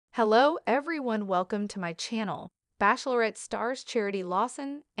Hello everyone, welcome to my channel. Bachelorette stars Charity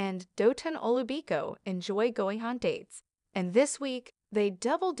Lawson and Dotun Olubeko enjoy going on dates, and this week they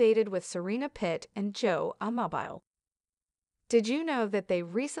double dated with Serena and Joe Amabile. Did you know that they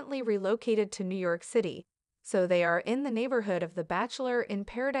recently relocated to New York City, so they are in the neighborhood of the Bachelor in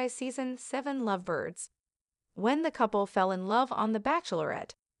Paradise Season 7 lovebirds? When the couple fell in love on The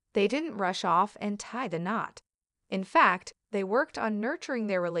Bachelorette, they didn't rush off and tie the knot. In fact, they worked on nurturing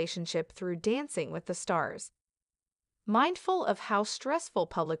their relationship through Dancing with the Stars. Mindful of how stressful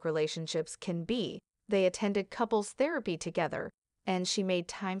public relationships can be, they attended couples therapy together, and she made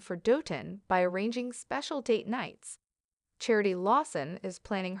time for Dotun by arranging special date nights. Charity Lawson is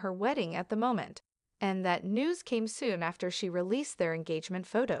planning her wedding at the moment, and that news came soon after she released their engagement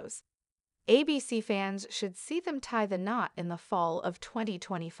photos. ABC fans should see them tie the knot in the fall of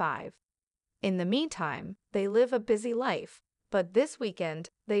 2025. In the meantime, they live a busy life, but this weekend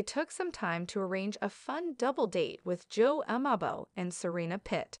they took some time to arrange a fun double date with Joe Amabile and Serena.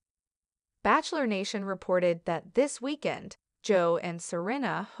 Bachelor Nation reported that this weekend, Joe and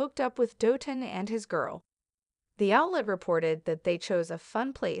Serena hooked up with Dotun and his girl. The outlet reported that they chose a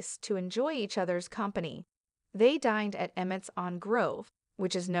fun place to enjoy each other's company. They dined at Emmett's on Grove,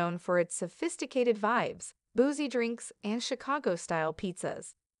 which is known for its sophisticated vibes, boozy drinks, and Chicago-style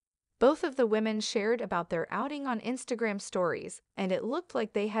pizzas. Both of the women shared about their outing on Instagram stories, and it looked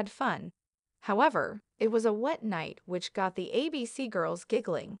like they had fun. However, it was a wet night which got the ABC girls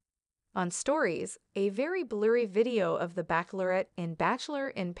giggling. On stories, a very blurry video of the Bachelorette and Bachelor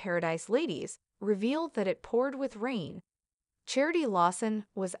in Paradise ladies revealed that it poured with rain. Charity Lawson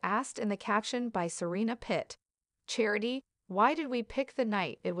was asked in the caption by Serena, "Charity, why did we pick the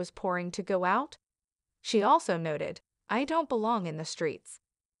night it was pouring to go out?" She also noted, "I don't belong in the streets."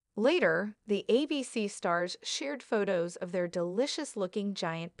 Later, the ABC stars shared photos of their delicious-looking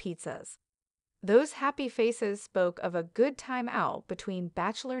giant pizzas. Those happy faces spoke of a good time out between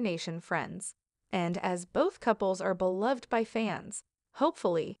Bachelor Nation friends. And as both couples are beloved by fans,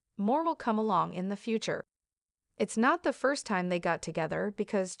 hopefully, more will come along in the future. It's not the first time they got together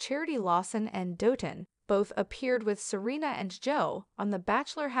because Charity Lawson and Dotun both appeared with Serena and Joe on the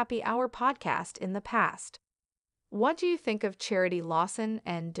Bachelor Happy Hour podcast in the past. What do you think of Charity Lawson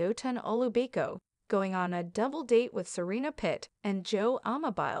and Dotun Olubeko going on a double date with Serena and Joe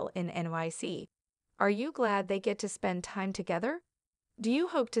Amabile in NYC? Are you glad they get to spend time together? Do you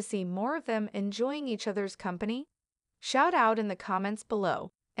hope to see more of them enjoying each other's company? Shout out in the comments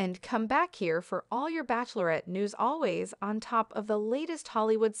below, and come back here for all your Bachelorette news, always on top of the latest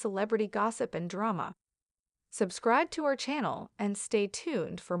Hollywood celebrity gossip and drama. Subscribe to our channel and stay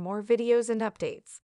tuned for more videos and updates.